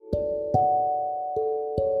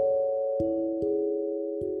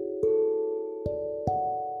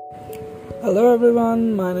Hello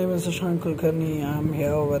everyone, my name is Shashank Kulkarni. I'm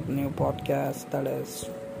here with new podcast that is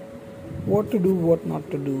what to do, what not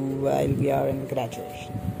to do while we are in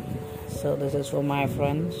graduation. So this is for my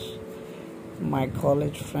friends, my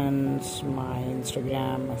college friends, my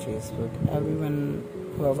Instagram, my Facebook, everyone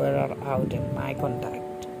whoever are out in my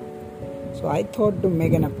contact. So I thought to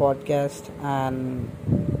make a podcast and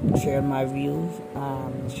share my views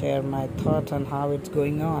and share my thoughts on how it's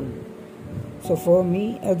going on. So for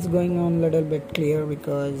me, it's going on a little bit clear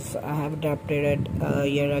because I have adapted it a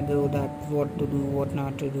year ago that what to do, what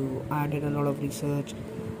not to do. I did a lot of research,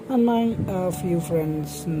 and my few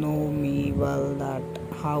friends know me well that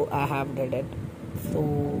how I have did it.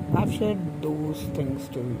 So I've shared those things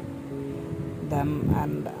to them,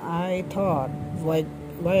 and I thought why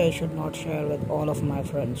I should not share with all of my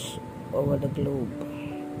friends over the globe.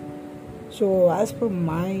 So as per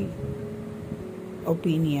my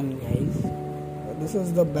opinion, guys, this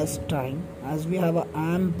is the best time as we have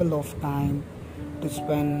ample of time to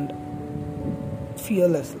spend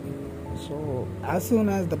fearlessly. So as soon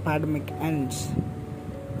as the pandemic ends,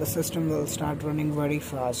 the system will start running very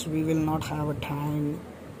fast. We will not have a time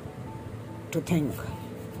to think.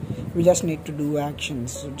 We just need to do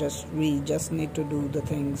actions. We just need to do the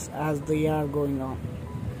things as they are going on.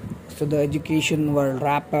 So the education will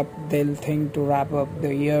wrap up. They'll think to wrap up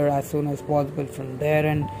the year as soon as possible from there,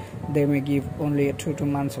 and they may give only a 2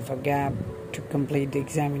 months of a gap to complete the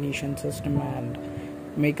examination system and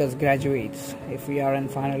make us graduates if we are in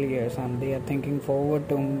final years, and they are thinking forward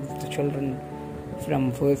to move the children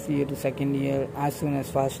from first year to second year as soon as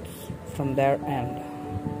fast from their end.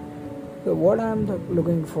 So what I'm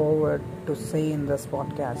looking forward to say in this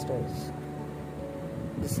podcast is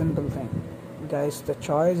the simple thing. Guys, the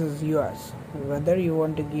choice is yours whether you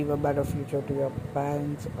want to give a better future to your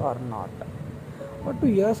parents or not, or to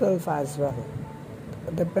yourself as well.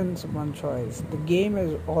 It depends upon choice. The game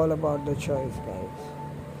is all about the choice, guys.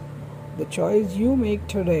 The choice you make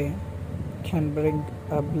today can bring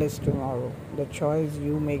a bliss tomorrow. The choice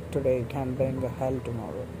you make today can bring a hell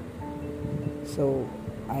tomorrow. So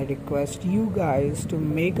I request you guys to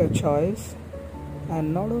make a choice,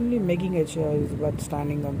 and not only making a choice but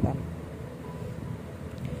standing on them.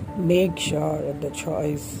 Make sure the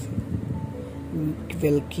choice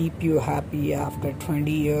will keep you happy after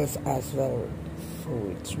 20 years as well. So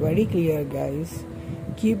it's very clear, guys.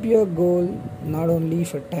 Keep your goal not only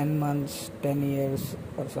for 10 months, 10 years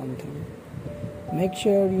or something. Make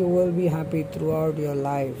sure you will be happy throughout your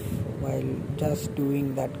life while just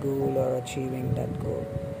doing that goal or achieving that goal.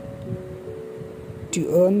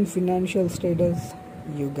 To earn financial status,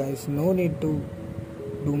 you guys no need to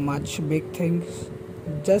do much big things,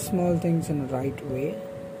 just small things in the right way,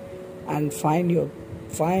 and find your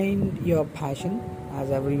passion, as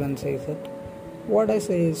everyone says it. What I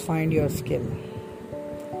say is find your skill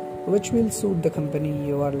which will suit the company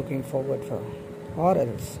you are looking forward for, or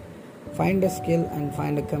else find a skill and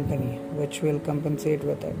find a company which will compensate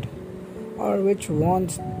with it, or which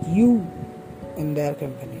wants you in their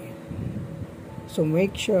company. So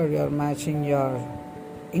make sure you're matching your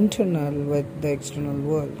internal with the external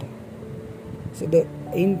world. So the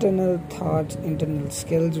internal thoughts, internal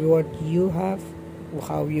skills, what you have,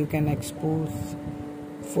 how you can expose.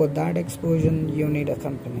 For that exposure, you need a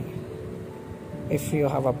company. If you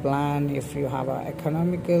have a plan, if you have a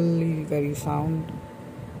economically very sound,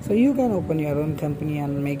 so you can open your own company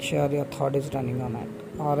and make sure your thought is running on it.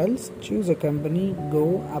 Or else choose a company,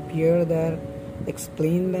 go appear there,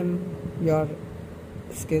 explain them your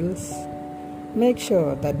skills. Make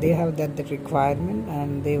sure that they have that requirement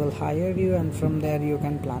and they will hire you, and from there you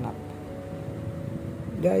can plan up.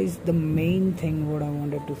 Guys, the main thing what I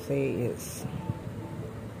wanted to say is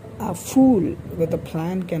a fool with a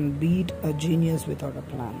plan can beat a genius without a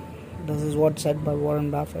plan. This is what's said by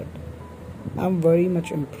Warren Buffett. I'm very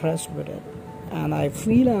much impressed with it, and I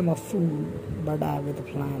feel I'm a fool, but I have a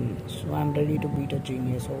plan. So I'm ready to beat a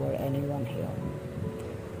genius over anyone here.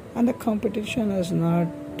 And the competition is not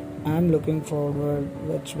I'm looking forward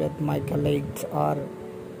with my colleagues or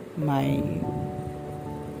my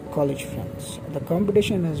college friends. The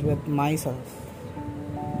competition is with myself.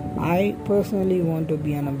 I personally want to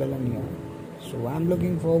be a billionaire, so I'm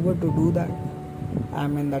looking forward to do that.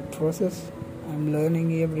 I'm in that process. I'm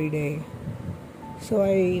learning every day. So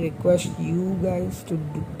I request you guys to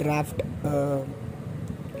draft a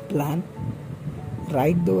plan,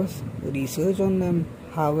 write those, research on them,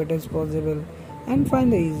 how it is possible, and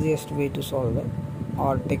find the easiest way to solve it,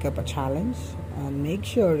 or take up a challenge and make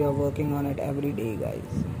sure you're working on it every day,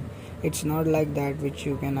 guys. It's not like that which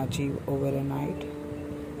you can achieve over a night.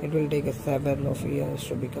 It will take a several of years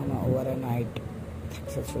to become an overnight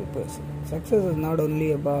successful person. Success is not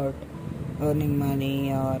only about earning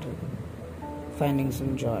money or finding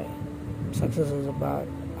some joy. Success is about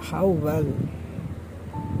how well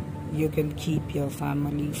you can keep your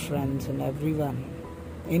family, friends, and everyone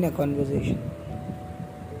in a conversation.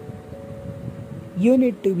 You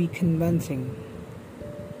need to be convincing.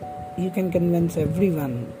 You can convince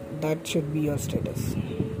everyone. That should be your status.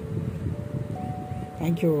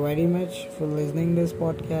 Thank you very much for listening to this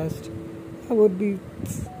podcast. I would be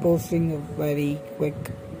posting a very quick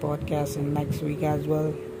podcast in next week as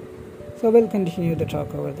well. So we'll continue the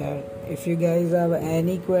talk over there. If you guys have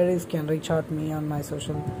any queries, can reach out to me on my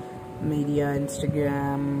social media,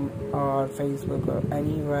 Instagram or Facebook or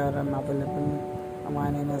anywhere I'm available. My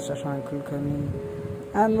name is Shashank Kulkarni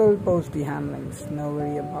and we'll post the handlings. No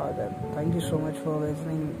worry about it. Thank you so much for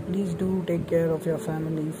listening. Please do take care of your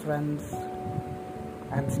family, friends,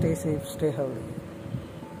 and stay safe, stay healthy.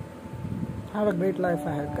 Have a great life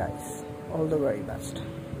ahead, guys. All the very best.